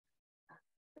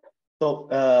So,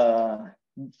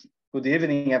 good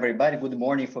evening, everybody. Good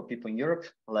morning for people in Europe,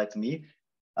 like me.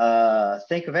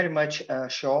 Thank you very much,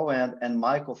 Shaw and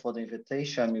Michael, for the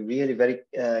invitation. I'm really very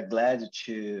glad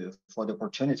for the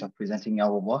opportunity of presenting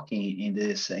our work in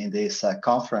this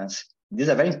conference. This is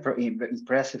a very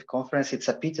impressive conference. It's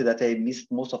a pity that I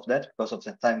missed most of that because of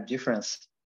the time difference.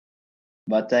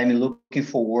 But I'm looking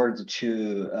forward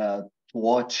to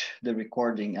watch the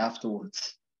recording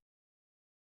afterwards.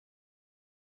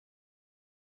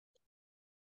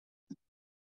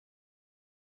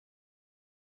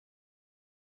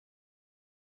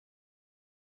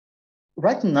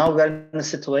 Right now, we're in a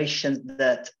situation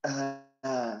that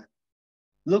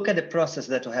look at the process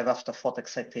that you have after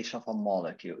photoexcitation of a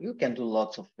molecule. You can do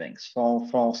lots of things,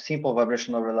 from simple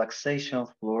vibrational relaxation,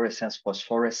 fluorescence,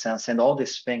 phosphorescence, and all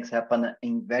these things happen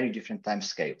in very different time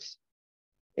scales.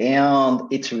 And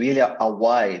it's really a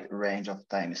wide range of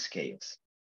time scales.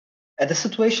 At the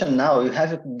situation now, you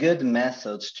have good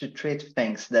methods to treat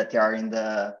things that are in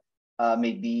the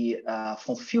maybe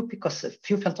from few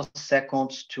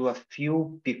femtoseconds to a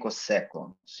few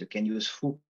picoseconds. You can use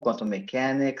full quantum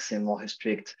mechanics in more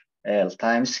restrict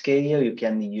time scale. You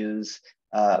can use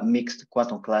mixed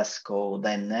quantum classical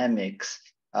dynamics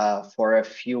for a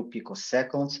few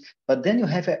picoseconds. But then you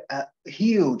have a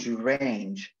huge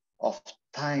range of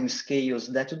time scales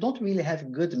that you don't really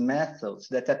have good methods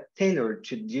that are tailored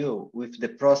to deal with the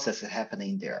process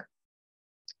happening there.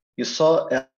 You saw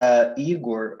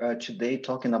Igor today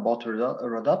talking about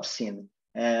rhodopsin.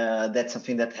 That's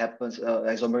something that happens,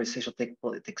 isomerization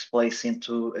takes place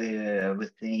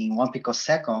within 1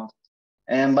 picosecond.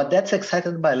 But that's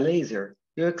excited by laser.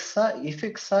 If you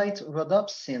excite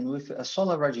rhodopsin with a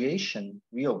solar radiation,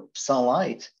 real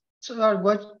sunlight, so we are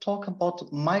going to talk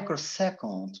about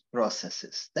microsecond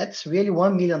processes. That's really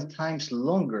 1 million times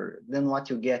longer than what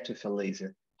you get with a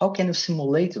laser. How can you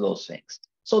simulate those things?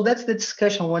 So that's the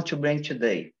discussion I want to bring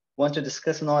today. I want to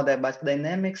discuss nonadiabatic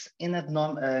dynamics in a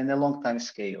long time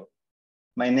scale.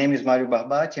 My name is Mario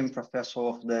Barbatti. I'm professor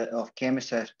of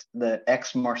chemistry at the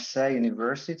Aix-Marseille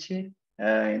University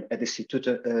at the Institute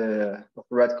of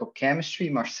Radical Chemistry,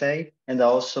 Marseille, and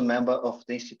also member of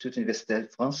the Institut Universitaire de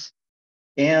France.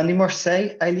 And in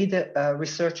Marseille, I lead a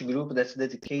research group that's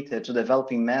dedicated to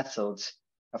developing methods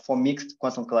for mixed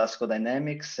quantum classical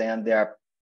dynamics. And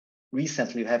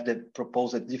recently have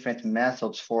proposed different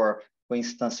methods for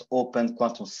instance, open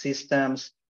quantum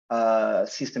systems,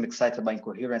 system excited by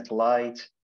incoherent light,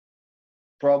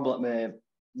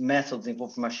 methods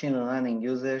involve machine learning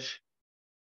usage,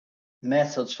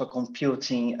 methods for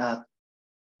computing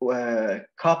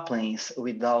couplings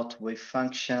without wave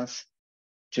functions,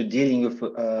 to dealing with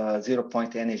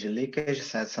zero-point energy leakage.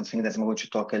 So that's something that I'm going to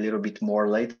talk a little bit more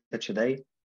later today.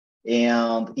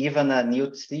 And even a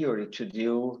new theory to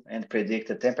deal and predict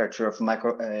the temperature of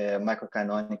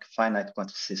microcanonic finite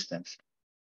quantum systems.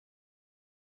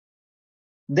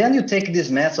 Then you take these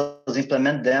methods,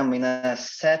 implement them in a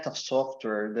set of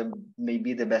software.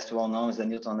 Maybe the best well-known is the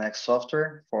Newton X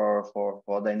software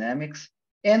for dynamics.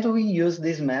 And we use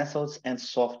these methods and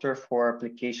software for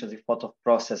applications in photo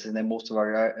processing in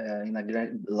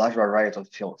a large variety of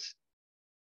fields.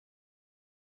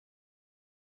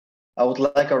 I would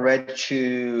like already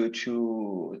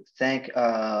to thank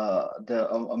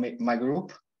my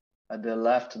group. At the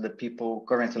left, the people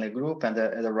currently in the group, and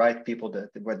the right people that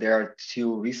were there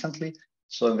till recently.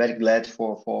 So I'm very glad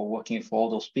for working for all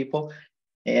those people.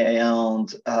 And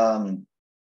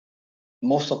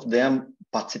most of them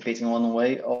participating one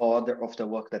way or other of the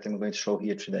work that I'm going to show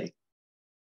here today.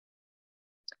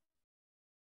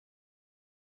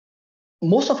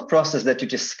 Most of the process that you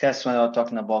discuss when you're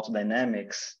talking about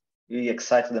dynamics, you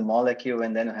excite the molecule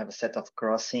and then you have a set of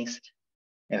crossings,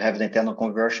 you have the internal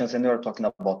conversions, and you're talking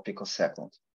about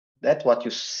picoseconds. That's what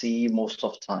you see most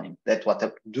of the time. That's what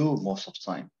I do most of the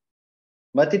time.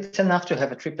 But it's enough to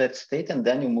have a triplet state, and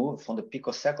then you move from the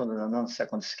picosecond to the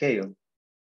nanosecond scale.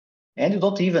 And you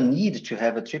don't even need to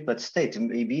have a triplet state.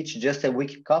 Maybe it's just a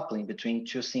weak coupling between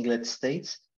two singlet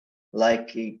states,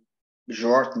 like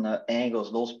Jordan,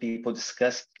 Engels, those people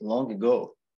discussed long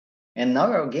ago. And now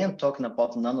we're again talking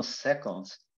about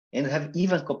nanoseconds, and have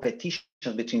even competition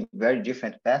between very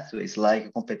different pathways,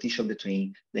 like competition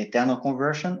between the internal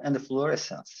conversion and the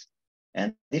fluorescence.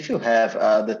 And if you have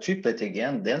the triplet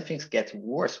again, then things get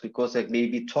worse because they may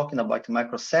be talking about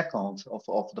microseconds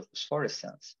of the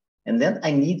phosphorescence. And then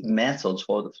I need methods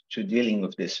to dealing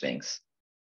with these things.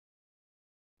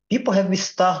 People have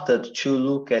started to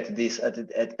look at this,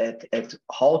 at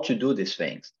how to do these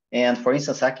things. And for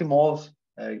instance, Akimov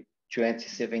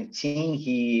 2017,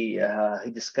 he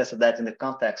discussed that in the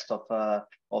context of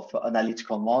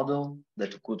analytical model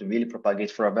that could really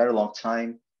propagate for a very long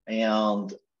time.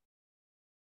 And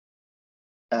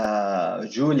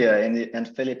Julia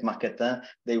and Philippe Marquetin,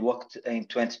 they worked in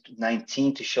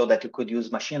 2019 to show that you could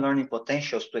use machine learning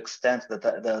potentials to extend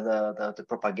the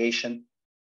propagation.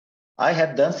 I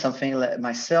have done something like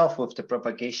myself with the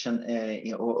propagation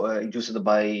induced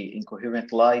by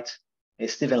incoherent light.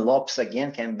 Stephen Lopes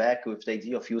again came back with the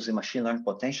idea of using machine learning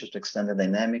potentials to extend the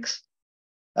dynamics.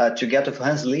 Together with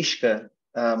Hans Lischka,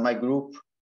 my group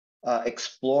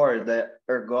explored the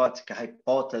ergodic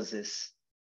hypothesis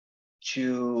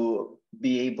to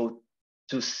be able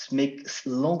to make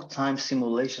long time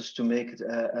simulations to make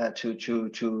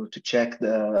to check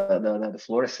the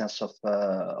fluorescence of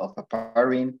a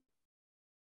pyrene.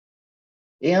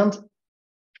 And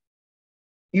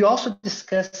you also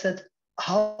discussed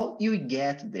how you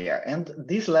get there. And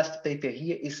this last paper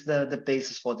here is the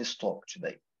basis for this talk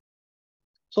today.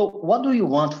 So what do you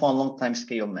want for a long time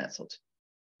scale method?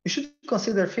 You should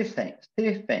consider three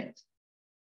things.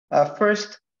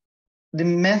 First, the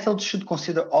method should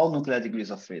consider all nuclear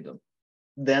degrees of freedom.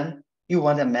 Then you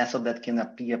want a method that can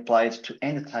be applied to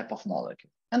any type of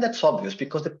molecule. And that's obvious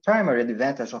because the primary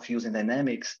advantage of using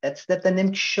dynamics is that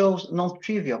dynamics shows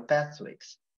non-trivial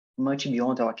pathways, much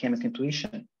beyond our chemical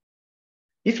intuition.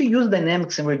 If you use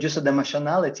dynamics and reduce the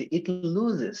dimensionality, it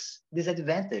loses this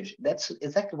advantage. That's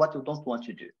exactly what you don't want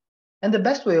to do. And the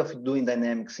best way of doing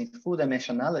dynamics in full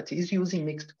dimensionality is using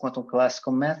mixed quantum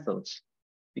classical methods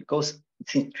because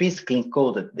it's intrinsically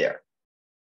encoded there.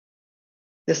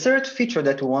 The third feature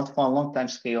that we want for a long time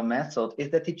scale method is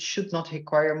that it should not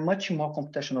require much more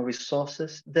computational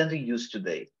resources than we use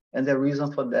today. And the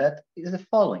reason for that is the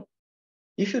following.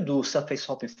 If you do surface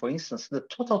hopping, for instance, the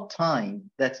total time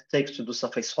that it takes to do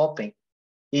surface hopping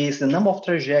is the number of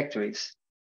trajectories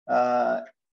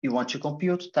you want to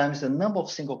compute times the number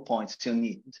of single points you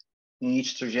need in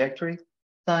each trajectory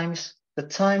times the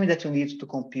time that you need to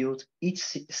compute each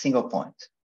single point.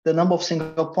 The number of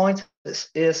single points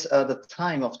is the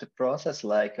time of the process,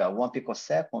 like 1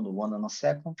 picosecond or 1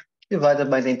 nanosecond, divided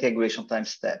by the integration time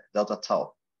step, delta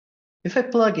tau. If I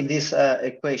plug in this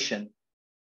equation,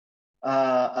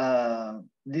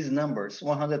 these numbers,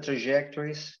 100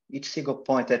 trajectories, each single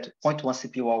point at 0.1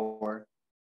 CPU hour,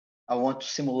 I want to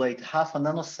simulate half a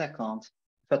nanosecond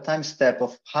with a time step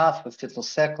of half a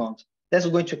femtosecond. That's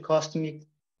going to cost me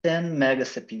 10 mega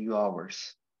CPU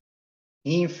hours.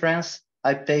 In France,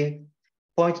 I pay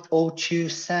 0.02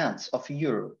 cents of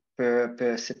euro per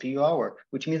CPU hour,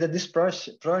 which means that this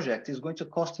project is going to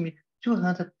cost me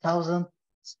 200,000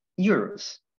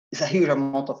 euros. It's a huge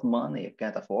amount of money. You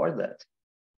can't afford that.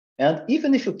 And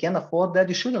even if you can afford that,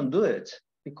 you shouldn't do it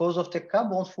because of the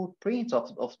carbon footprint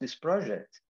of this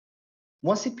project.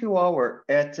 1 CPU hour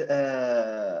at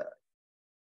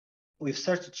with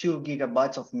 32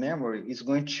 gigabytes of memory is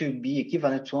going to be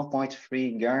equivalent to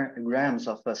 1.3 grams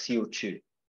of CO2.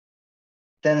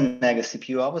 10 mega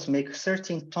CPU hours make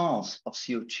 13 tons of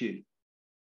CO2.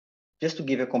 Just to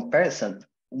give a comparison,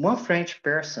 one French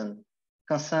person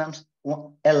consumes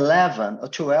 11 or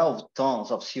 12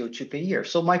 tons of CO2 per year.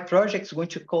 So my project is going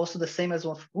to cost the same as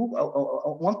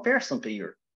one person per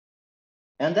year.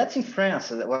 And that's in France,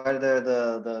 where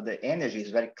the energy is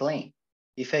very clean.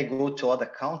 If I go to other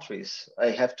countries, I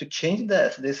have to change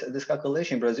this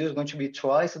calculation. Brazil is going to be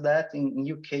twice that, in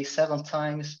UK 7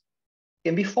 times, it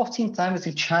can be 14 times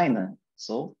in China.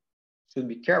 So should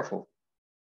be careful.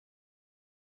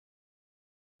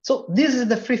 So these are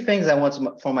the 3 things I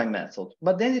want for my method.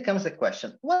 But then it comes the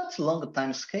question, what's long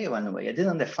time scale anyway? I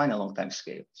didn't define a long time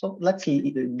scale. So let's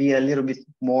be a little bit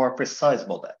more precise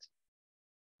about that.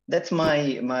 That's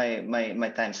my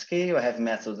time scale. I have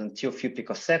methods until a few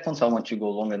picoseconds. I want to go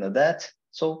longer than that.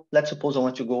 So let's suppose I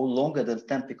want to go longer than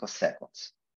 10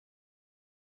 picoseconds.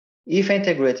 If I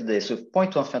integrate this with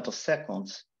 0.1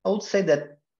 femtoseconds, I would say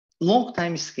that long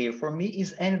time scale for me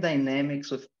is any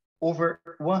dynamics with over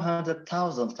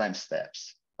 100,000 time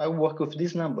steps. I work with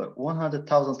this number,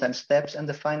 100,000 time steps, and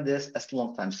define this as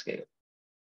long time scale.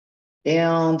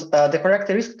 And the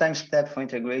characteristic time step for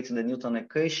integrating the Newton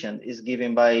equation is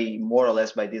given by more or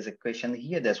less by this equation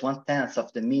here. There's 1/10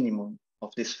 of the minimum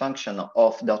of this function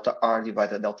of delta R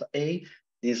divided delta A.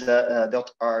 This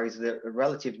delta R is the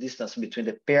relative distance between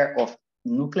the pair of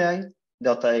nuclei.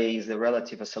 Delta A is the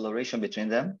relative acceleration between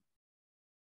them.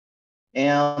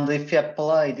 And if you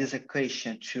apply this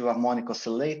equation to a harmonic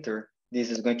oscillator,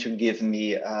 this is going to give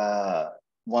me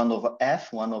 1 over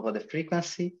F, 1 over the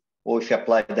frequency. Or if you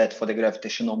apply that for the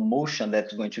gravitational motion,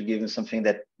 that's going to give you something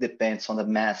that depends on the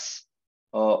mass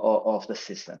of the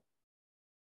system.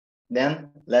 Then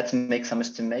let's make some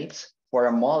estimates for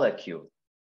a molecule.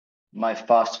 My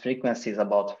fast frequency is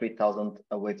about 3,000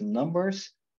 wave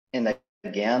numbers. And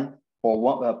again, for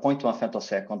 0.1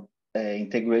 femtosecond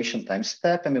integration time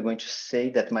step, I'm going to say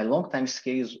that my long time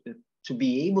scale is to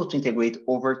be able to integrate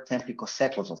over 10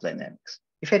 picoseconds of dynamics.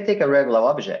 If I take a regular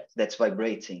object that's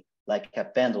vibrating, like a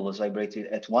pendulum is vibrating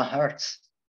at 1 hertz,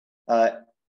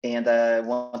 and I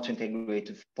want to integrate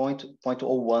with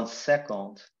 0.01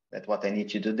 second, that's what I need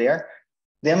to do there,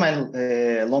 then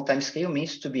my long time scale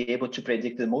means to be able to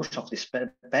predict the motion of these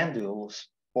pendulums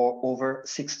for over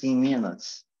 16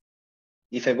 minutes.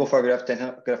 If I go for a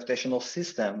gravitational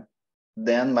system,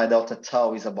 then my delta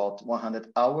tau is about 100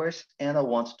 hours, and I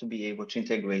want to be able to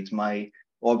integrate my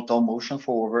orbital motion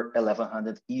for over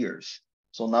 1,100 years.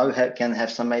 So now you can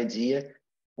have some idea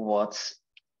what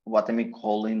I'm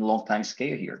calling long time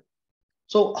scale here.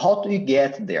 So how do you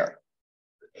get there?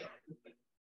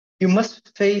 You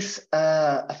must face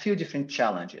a few different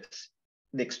challenges: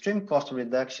 the extreme cost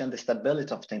reduction, the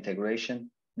stability of the integration,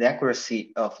 the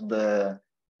accuracy of the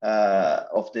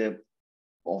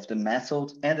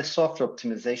method, and the software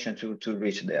optimization to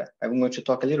reach there. I'm going to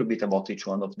talk a little bit about each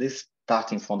one of these,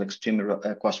 starting from the extreme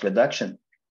cost reduction.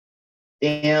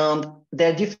 And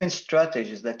there are different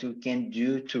strategies that you can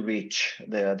do to reach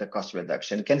the cost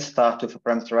reduction. You can start with a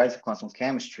parameterized quantum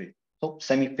chemistry, so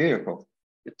semi-empirical.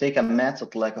 You take a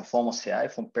method like a formal CI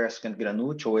from Persson and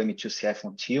Granucci, or M2CI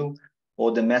from Thiel,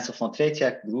 or the method from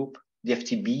Tretiak group, the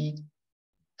FTB,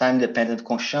 time-dependent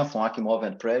Conchamp from Akimov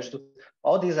and Prejdo.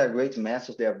 All these are great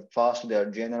methods. They are fast, they are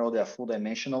general, they are full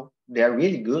dimensional. They are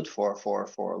really good for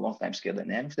long time scale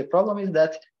dynamics. The problem is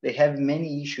that they have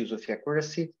many issues with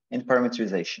accuracy and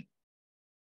parameterization.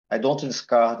 I don't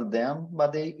discard them,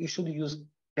 but you should use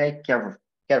very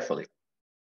carefully.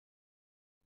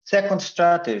 Second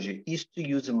strategy is to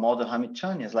use model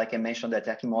Hamiltonians, like I mentioned that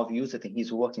Akimov used it in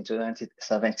his work in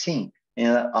 2017.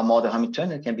 And a model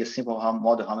Hamiltonian can be a simple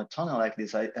model Hamiltonian like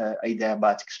this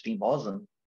adiabatic spin boson,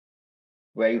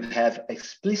 where you have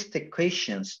explicit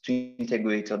equations to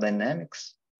integrate your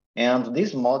dynamics. And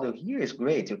this model here is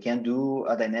great. You can do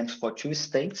a dynamics for 2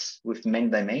 states with many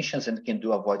dimensions, and you can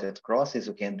do avoided crosses.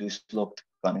 You can do sloped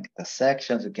conic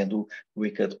intersections. You can do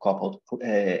Rickert coupled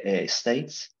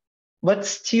states. But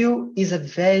still is a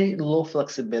very low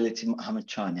flexibility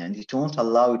Hamiltonian, and it won't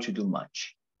allow you to do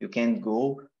much. You can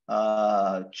go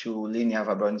to linear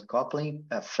vibranic coupling.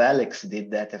 Felix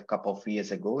did that a couple of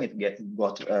years ago. It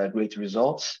got great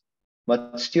results,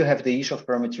 but still have the issue of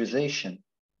parameterization.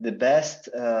 The best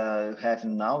have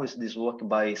now is this work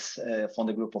by from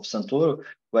the group of Santoro,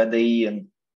 where they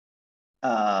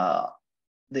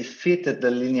fitted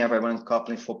the linear vibranic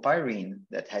coupling for pyrene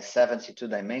that has 72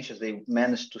 dimensions. They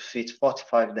managed to fit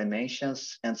 45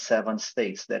 dimensions and 7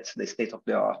 states. That's the state of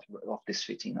the art of this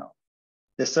fitting now.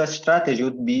 The third strategy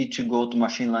would be to go to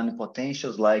machine learning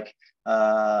potentials like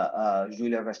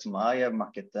Julia Westmeyer,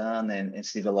 Marquetan, and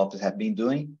Steve Lopez have been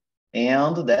doing.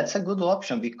 And that's a good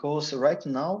option because right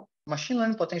now, machine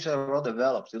learning potentials are well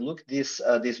developed. You look this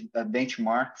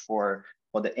benchmark for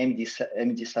the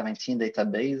MD17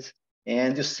 database,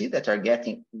 and you see that are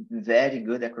getting very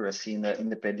good accuracy in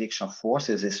the prediction of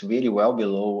forces. It's really well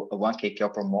below 1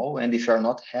 kcal per mole. And if you're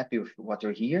not happy with what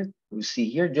you see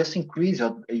here, just increase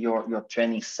your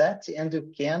training set, and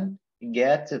you can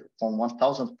get from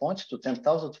 1,000 points to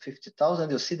 10,000 to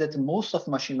 50,000. You see that most of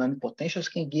machine learning potentials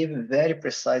can give very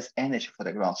precise energy for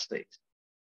the ground state.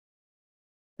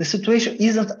 The situation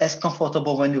isn't as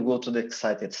comfortable when you go to the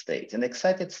excited state. In the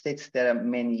excited states, there are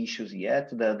many issues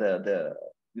yet.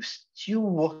 You're still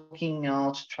working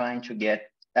out trying to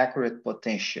get accurate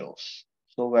potentials.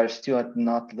 So we're still at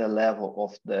not the level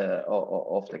of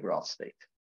the ground state.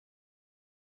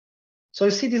 So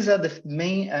you see, these are the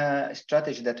main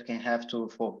strategy that you can have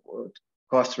for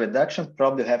cost reduction.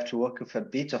 Probably have to work with a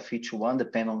bit of each one,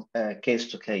 depending on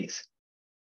case to case.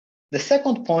 The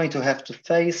second point you have to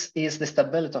face is the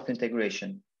stability of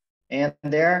integration. And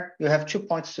there you have 2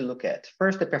 points to look at.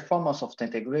 First, the performance of the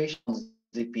integration,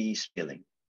 ZPE spilling.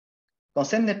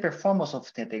 Concerning the performance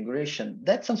of the integration,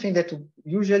 that's something that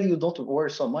usually you don't worry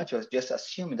so much. You just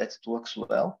assume that it works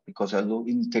well because you're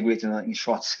integrating in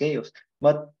short scales.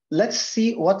 But let's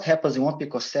see what happens in 1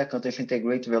 picosecond if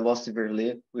integrate velocity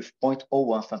Verlet with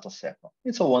 0.01 femtosecond.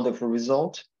 It's a wonderful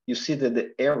result. You see that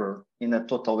the error in the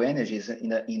total energy is in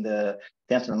the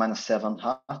 10 to the minus 7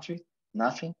 Hartree,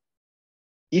 nothing.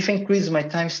 If I increase my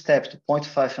time step to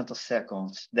 0.5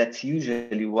 femtoseconds, that's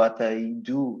usually what I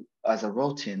do as a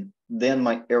routine, then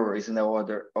my error is in the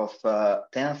order of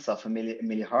tenths of a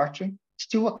millihartree,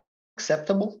 still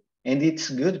acceptable. And it's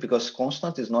good because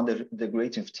constant is not the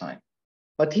gradient of time.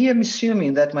 But here I'm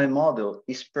assuming that my model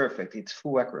is perfect, it's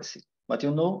full accuracy. But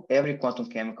you know, every quantum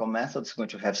chemical method is going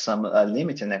to have some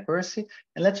limit in accuracy.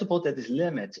 And let's suppose that this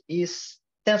limit is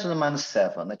 10 to the minus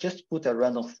 7. I just put a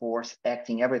random force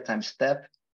acting every time step,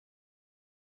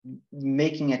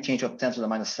 making a change of 10 to the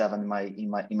minus 7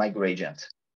 in my gradient.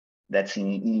 That's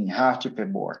in Hart per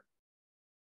Bohr.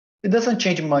 It doesn't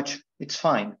change much, it's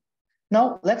fine.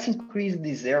 Now let's increase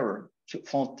this error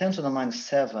from 10 to the minus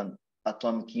 7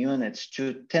 atomic units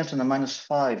to 10 to the minus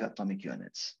 5 atomic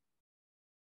units.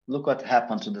 Look what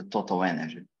happened to the total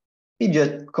energy. It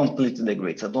just completely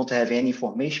degrades. I don't have any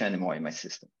information anymore in my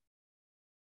system.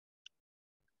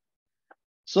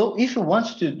 So if you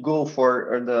want to go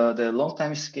for the long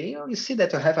time scale, you see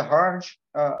that you have a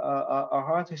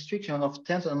hard restriction of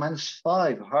 10 to the minus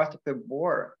 5 Hart per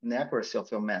Bohr in accuracy of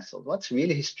your method. What's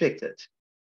really restricted?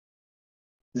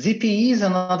 ZPE is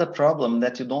another problem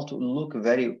that you don't look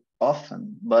very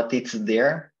often, but it's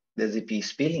there. The ZPE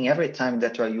spilling every time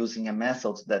that you are using a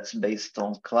method that's based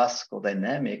on classical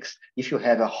dynamics. If you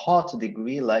have a hot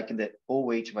degree like the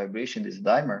OH vibration, this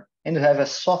dimer, and you have a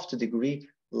soft degree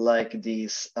like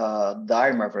this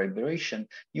dimer vibration,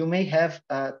 you may have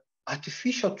an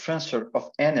artificial transfer of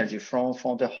energy from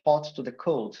the hot to the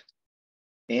cold.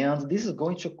 And this is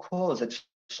going to cause a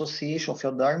association of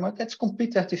your dimer that's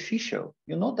completely artificial.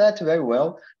 You know that very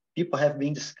well. People have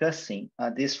been discussing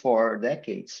this for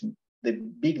decades. The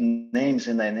big names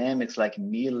in dynamics like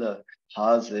Miller,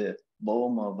 Haase,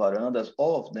 Bowman, Varandas,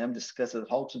 all of them discussed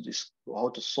how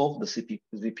to solve the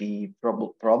ZPE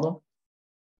problem.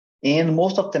 And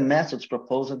most of the methods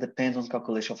proposed depend on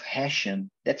calculation of hashing.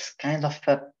 That's kind of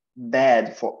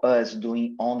bad for us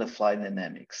doing on-the-fly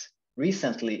dynamics.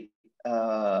 Recently,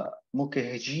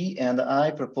 Mukherjee and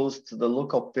I proposed the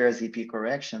local pair ZP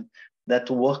correction that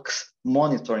works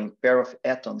monitoring pair of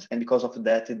atoms. And because of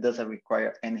that, it doesn't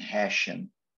require any hashing.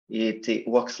 It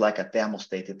works like a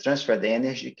thermostat. It transfers the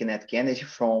energy, kinetic energy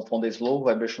from the slow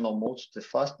vibrational modes to the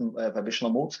fast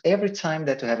vibrational modes every time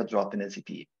that you have a drop in the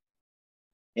ZPE.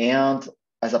 And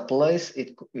as a place,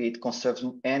 it conserves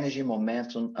energy,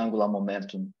 momentum, angular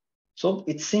momentum. So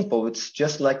it's simple. It's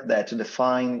just like that to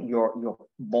define your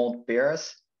bond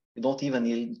pairs. You don't even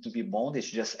need to be bond. It's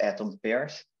just atom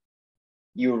pairs.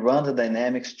 You run the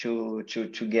dynamics to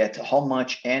get how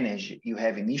much energy you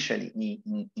have initially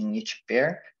in each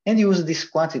pair, and use this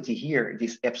quantity here,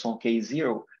 this epsilon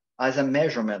k0, as a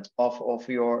measurement of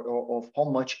how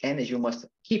much energy you must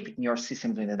keep in your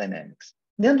system during the dynamics.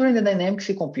 Then during the dynamics,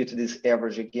 you compute this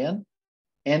average again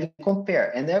and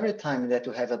compare. And every time that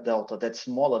you have a delta that's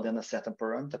smaller than a certain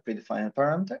parameter, predefined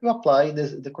parameter, you apply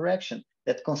the correction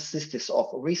that consists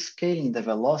of rescaling the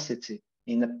velocity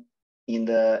in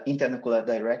the internuclear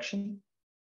direction.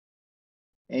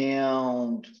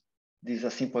 And this is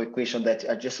a simple equation that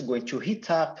are just going to heat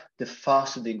up the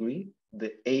fast degree,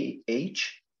 the AH,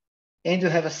 and you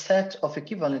have a set of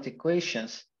equivalent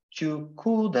equations to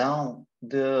cool down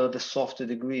the soft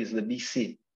degrees, the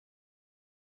BC.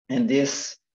 And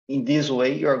in this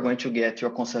way, you are going to get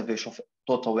your conservation of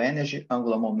total energy,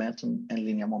 angular momentum, and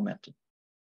linear momentum.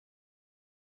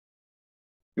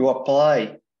 You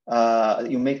apply,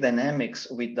 you make dynamics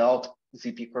without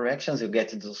ZP corrections, you get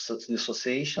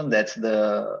dissociation. That's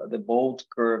the bold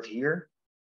curve here.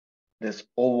 There's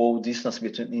OO distance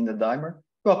between the dimer.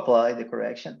 You apply the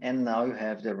correction, and now you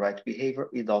have the right behavior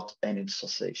without any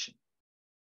dissociation.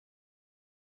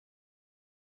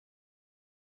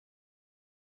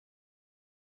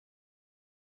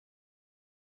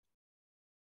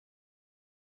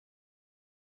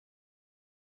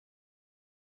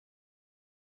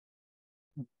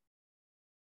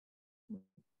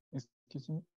 Excuse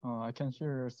me, I can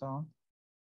hear your sound.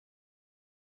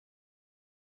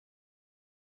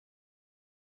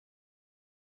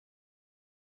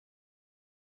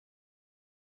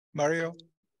 Mario,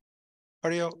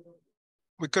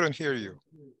 we couldn't hear you.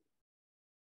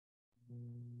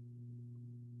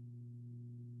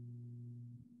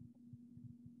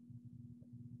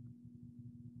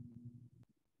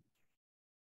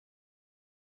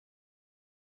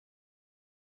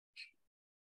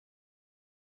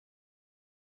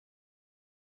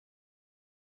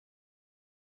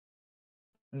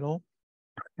 Hello?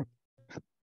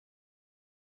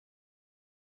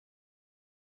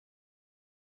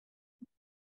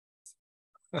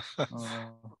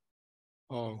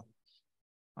 Oh,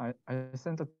 I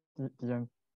sent a DM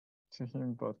to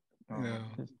him, but yeah.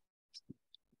 he,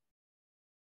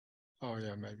 Oh,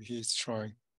 yeah, maybe he's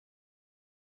trying.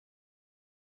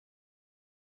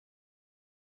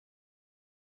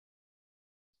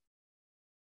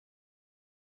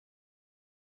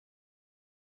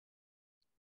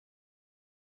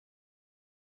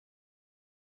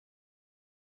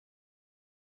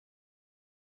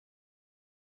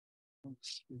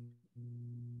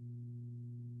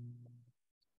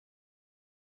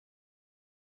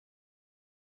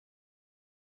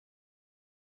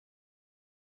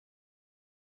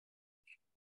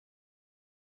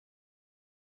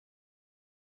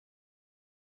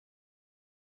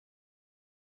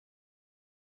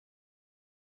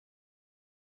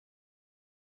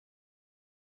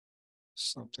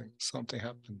 Something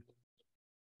happened.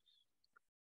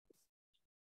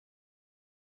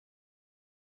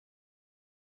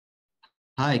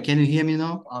 Hi, can you hear me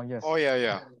now? Oh, yes. Oh,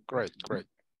 yeah. Great.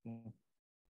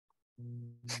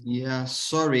 Yeah,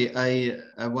 sorry,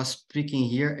 I was speaking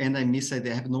here and I missed it.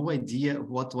 I have no idea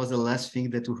what was the last thing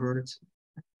that you heard.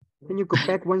 Can you go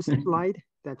back one slide?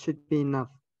 That should be enough.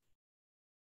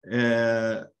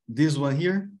 This one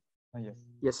here? Oh, yes.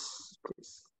 Yes,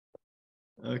 please.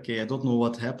 Okay, I don't know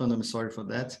what happened. I'm sorry for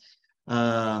that.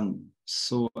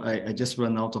 So I just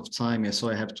ran out of time,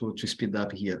 so I have to speed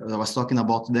up here. I was talking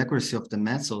about the accuracy of the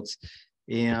methods,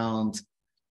 and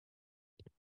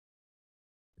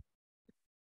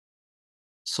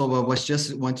so I was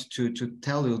just wanted to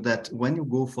tell you that when you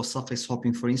go for surface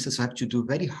hopping, for instance, you have to do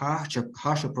very harsh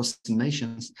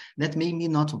approximations that may be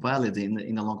not valid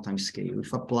in a long time scale.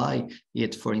 If you apply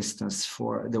it, for instance,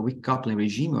 for the weak coupling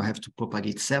regime, you have to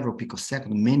propagate several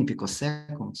picoseconds, many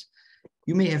picoseconds.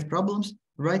 You may have problems.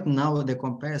 Right now, the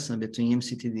comparison between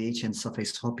MCTDH and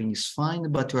surface hopping is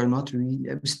fine, but you are not really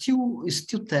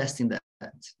still testing that.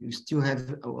 You still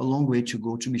have a long way to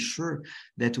go to be sure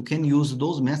that you can use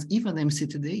those methods, even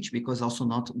MCTDH, because also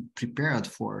not prepared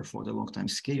for the long time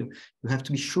scale. You have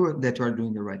to be sure that you are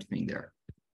doing the right thing there.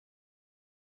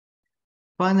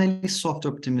 Finally,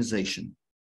 software optimization.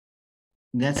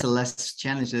 That's the last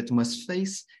challenge that you must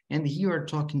face. And here we're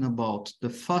talking about the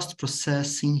fast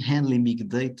processing, handling big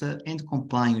data, and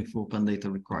complying with open data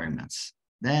requirements.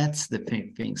 That's the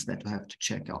things that you have to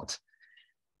check out.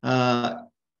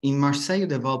 In Marseille, you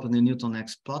developed the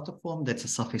NewtonX platform. That's a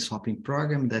surface hopping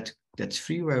program that's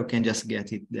free, where you can just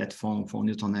get it that from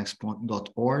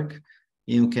newtonx.org.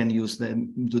 You can use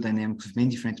do dynamics with many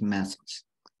different methods.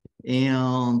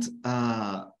 And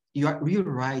you are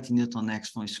rewriting NewtonX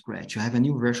from scratch. You have a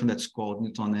new version that's called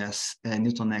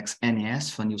NewtonX NES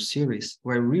for a new series,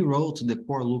 where we rewrote the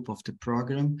core loop of the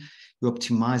program. You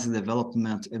optimize the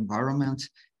development environment,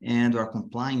 and are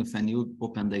complying with a new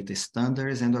open data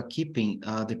standards, and are keeping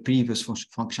the previous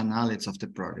functionalities of the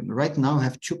program. Right now, I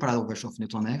have two parallel versions of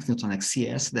NewtonX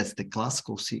CS, that's the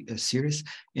classical series,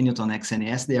 and NewtonX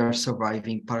NES. They are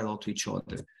surviving parallel to each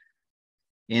other.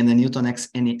 And the NewtonX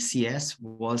NCS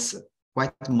was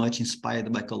quite much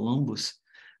inspired by Columbus.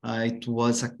 It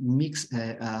was a mix,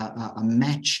 a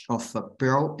match of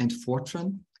Perl and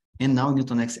Fortran. And now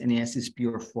NewtonX NES is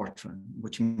pure Fortran,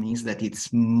 which means that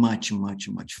it's much, much,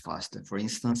 much faster. For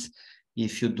instance,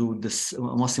 if you do this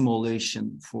one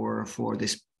simulation for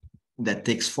this that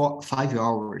takes 5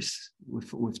 hours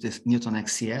with this NewtonX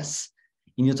CS,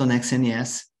 in NewtonX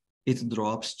NES, it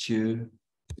drops to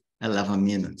 11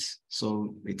 minutes.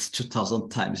 So it's 2,000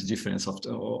 times difference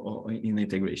in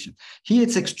integration. Here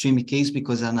it's extreme case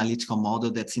because analytical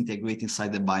model that's integrated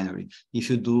inside the binary.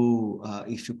 If you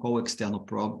call external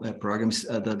programs,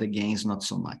 the gain is not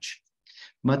so much.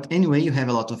 But anyway, you have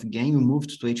a lot of gain. We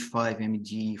moved to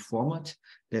H5MD format.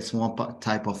 That's one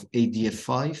type of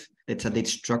ADF5. It's a data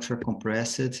structure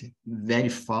compressed, very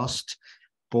fast,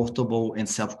 portable and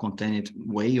self-contained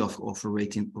way of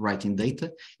writing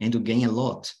data, and you gain a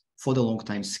lot for the long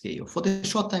time scale. For the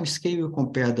short time scale, you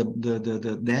compare the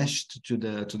dashed to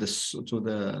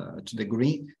the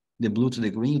green, the blue to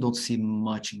the green. You don't see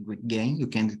much gain. You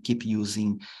can keep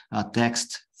using a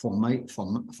text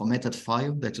formatted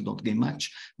file that you don't gain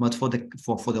much. But for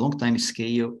the long time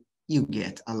scale, you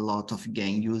get a lot of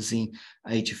gain using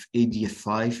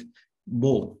ADF5,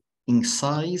 both in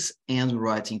size and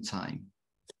writing time.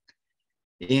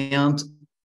 And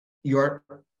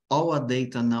our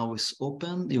data now is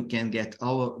open. You can get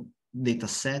our data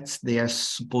sets. They are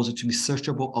supposed to be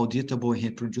searchable, auditable, and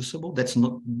reproducible.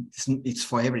 It's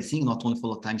for everything, not only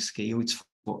for the time scale, it's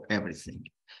for everything.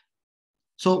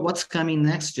 So what's coming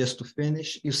next, just to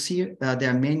finish, you see there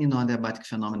are many non-adiabatic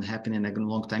phenomena happening at a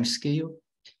long time scale.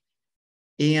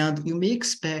 And you may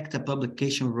expect a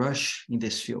publication rush in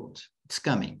this field. It's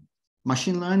coming.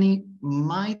 Machine learning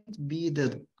might be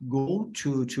the goal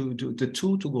the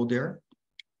tool to go there,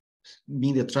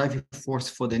 being the driving force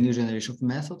for the new generation of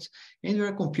methods. And we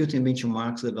are computing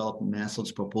benchmarks, developing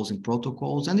methods, proposing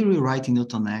protocols, and rewriting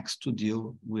NewtonX to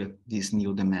deal with this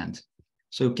new demand.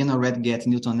 So you can already get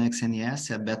NewtonX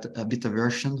NES, a beta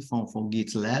version from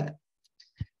GitLab.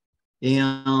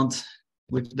 And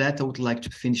With that, I would like to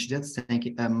finish just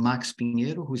thanking Max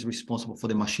Pinheiro, who is responsible for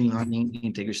the machine learning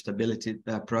integrity stability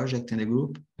project in the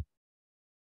group.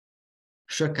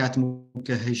 Shakat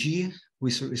Mukherjee, who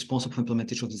is responsible for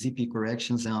implementation of the ZP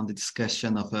corrections and the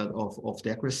discussion of the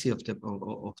accuracy of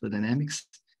the dynamics.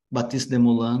 Baptiste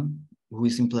Demoulin, who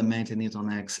is implementing it on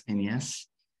XNES.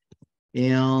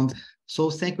 And so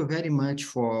thank you very much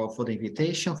for the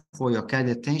invitation, for your kind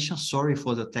attention. Sorry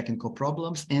for the technical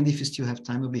problems. And if you still have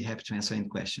time, we'll be happy to answer any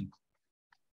question.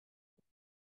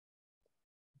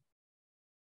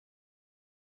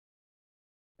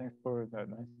 Thanks for the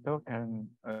nice talk. And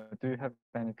do you have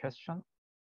any question?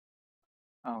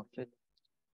 Okay.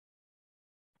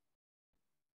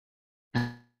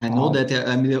 I know that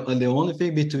I'm the only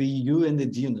thing between you and the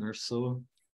dinner, so.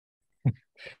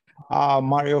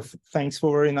 Mario, thanks for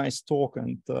a very nice talk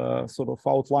and sort of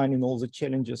outlining all the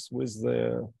challenges with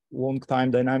the long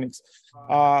time dynamics.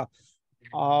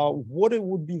 What it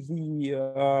would be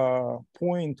the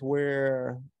point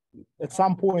where at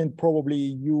some point probably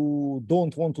you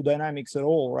don't want to dynamics at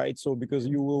all, right? So because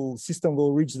system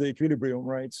will reach the equilibrium,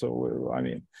 right? So I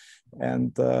mean,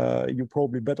 and you're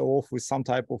probably better off with some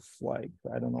type of like,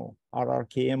 I don't know,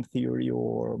 RRKM theory,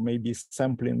 or maybe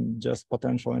sampling just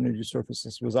potential energy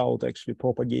surfaces without actually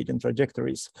propagating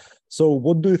trajectories. So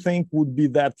what do you think would be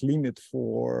that limit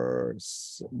for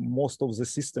most of the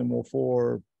system, or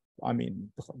for, I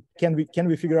mean, can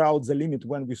we figure out the limit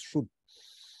when we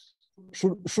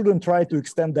shouldn't try to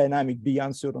extend dynamic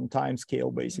beyond certain time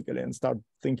scale, basically, and start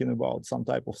thinking about some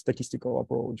type of statistical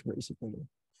approach, basically?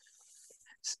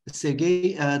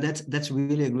 Sergey, that's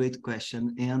really a great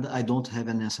question, and I don't have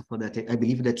an answer for that. I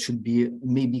believe that should be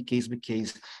maybe case by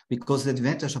case, because the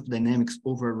advantage of dynamics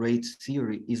over rate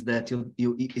theory is that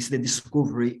it's the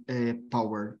discovery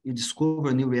power. You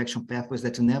discover new reaction pathways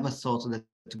that you never thought that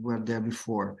were there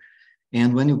before.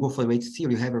 And when you go for rate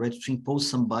theory, you have already to impose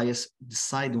some bias,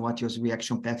 deciding what your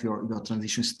reaction path, your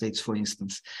transition states, for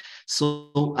instance.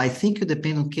 So I think it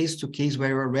depends on case to case where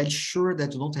you're already sure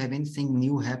that you don't have anything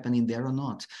new happening there or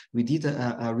not. We did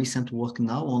a recent work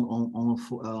now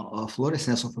on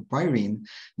fluorescence of a pyrene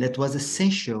that was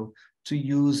essential to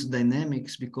use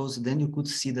dynamics, because then you could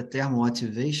see the thermal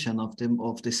activation of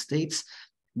the states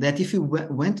that if you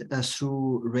went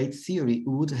through rate theory,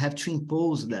 you would have to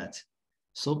impose that.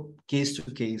 So case to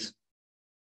case.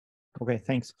 Okay,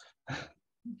 thanks.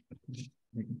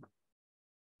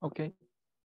 Okay.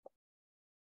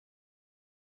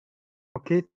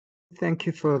 Okay, thank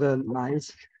you for the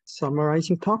nice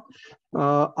summarizing talk.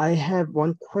 I have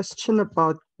one question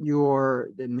about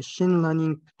the machine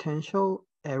learning potential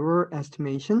error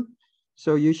estimation.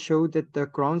 So you showed that the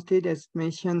ground state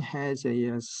estimation has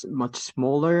a much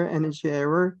smaller energy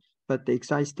error, but the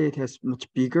excited state has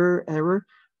much bigger error.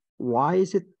 Why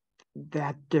is it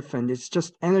that different? It's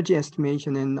just energy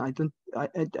estimation, and I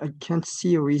can't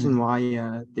see a reason why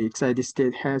the excited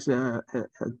state has a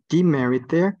demerit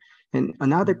there. And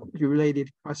another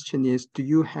related question is, do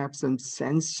you have some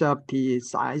sense of the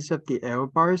size of the error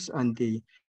bars on the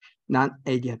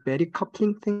non-adiabatic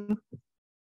coupling thing?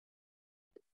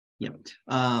 Yeah.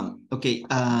 Okay.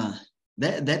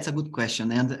 That's a good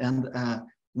question. And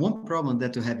one problem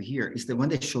that you have here is that when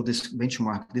they show this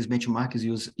benchmark is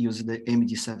use the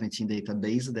MD17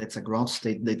 database. That's a ground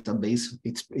state database.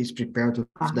 It's prepared with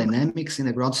dynamics in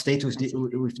a ground state with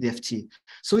DFT.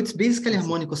 So it's basically a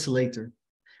harmonic oscillator.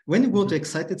 When you go to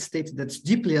excited state that's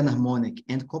deeply anharmonic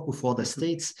and couple for the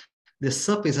states, the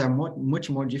surfaces are much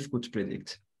more difficult to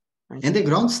predict. And the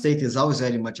ground state is always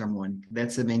very much harmonic.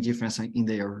 That's the main difference in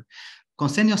the error.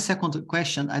 Concerning your second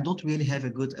question, I don't really have a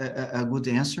good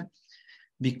answer,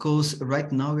 because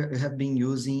right now we have been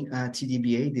using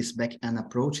TDBA, this back-end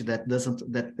approach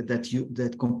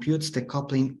that computes the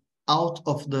coupling out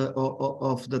of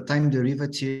the time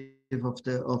derivative of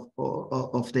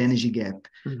the energy gap.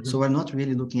 So we're not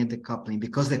really looking at the coupling,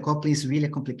 because the coupling is really a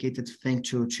complicated thing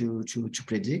to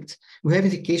predict. We have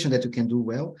indication that you can do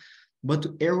well, but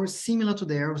errors similar to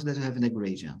the errors that you have in the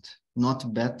gradient,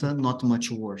 not better, not much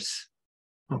worse.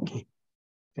 Okay,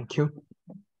 thank you.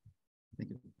 Thank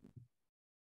you.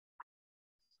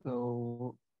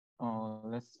 So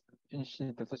let's finish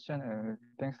the session, and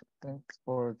thanks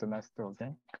for the nice talk.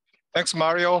 Okay. Thanks,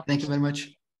 Mario. Thank you very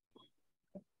much.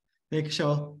 Thank you,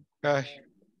 Shaw.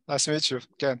 Nice to meet you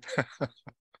again.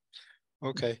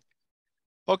 Okay.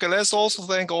 Okay, let's also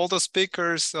thank all the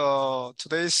speakers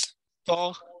today's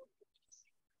talk.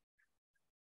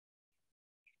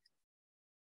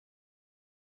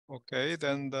 Okay,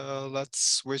 then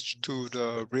let's switch to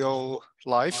the real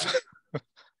life.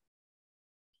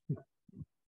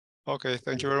 Okay,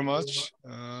 thank you very much.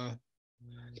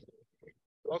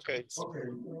 Okay.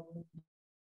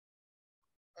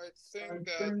 I think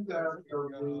that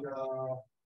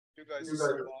you guys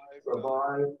survived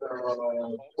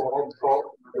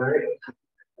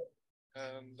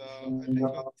and I think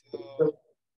that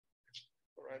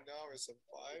right now it's a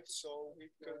 5, so we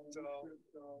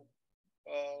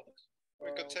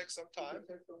could take some time,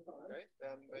 okay?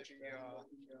 Then maybe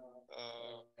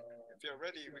if you're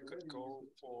ready, we could go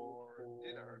for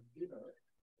dinner.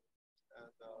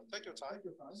 And take your time.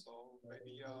 So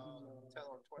maybe 10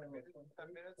 or 20 minutes, 10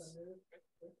 minutes.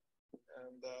 Okay?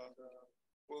 And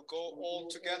we'll go all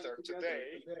together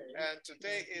today. And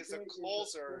today is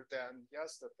closer than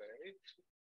yesterday.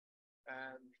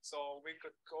 And so we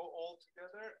could go all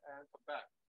together and come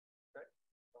back. Okay.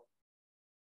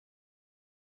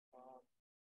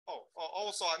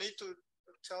 Also, I need to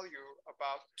tell you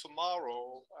about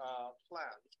tomorrow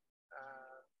plan.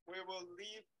 We will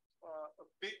leave. A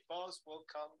big bus will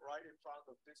come right in front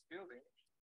of this building,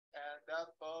 and that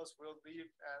bus will leave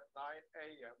at 9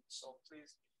 a.m. So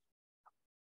please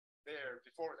there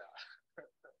before that.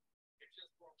 It's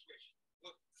just one question.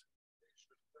 Look,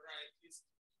 the right is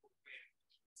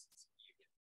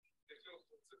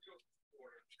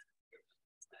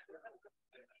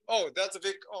oh, that's a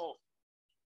big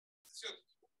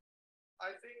I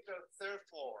think the third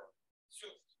floor.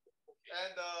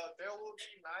 And there will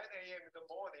be 9 a.m. in the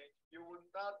morning. You will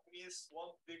not miss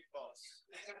one big bus.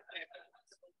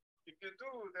 If you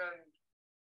do, then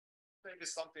maybe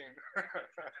something